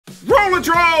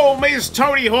Rollerdrome is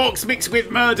Tony Hawk's mixed with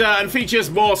murder and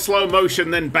features more slow motion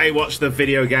than Baywatch the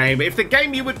video game. If the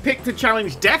game you would pick to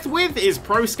challenge death with is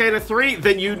Pro Skater 3,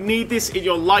 then you need this in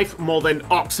your life more than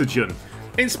oxygen.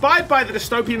 Inspired by the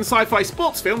dystopian sci-fi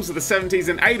sports films of the 70s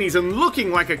and 80s and looking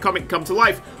like a comic come to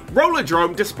life,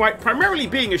 Rollerdrome, despite primarily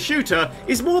being a shooter,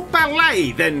 is more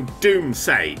ballet than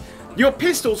doomsay. Your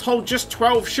pistols hold just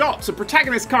 12 shots, and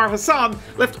protagonist Kara Hassan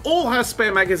left all her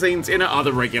spare magazines in her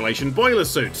other regulation boiler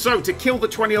suit. So to kill the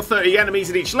 20 or 30 enemies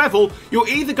at each level, you're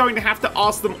either going to have to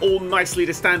ask them all nicely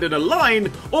to stand in a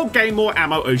line, or gain more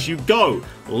ammo as you go.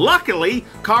 Luckily,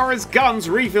 Kara's guns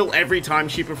refill every time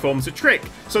she performs a trick,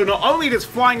 so not only does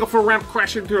flying off a ramp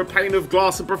crash into a pane of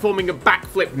glass and performing a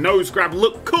backflip nose grab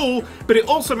look cool, but it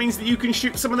also means that you can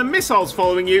shoot some of the missiles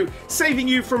following you, saving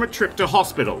you from a trip to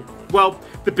hospital. Well,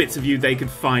 the bits of you they could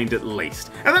find at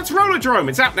least. And that's Rollerdrome.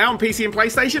 It's out now on PC and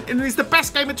PlayStation, and it is the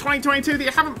best game of 2022 that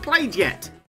you haven't played yet.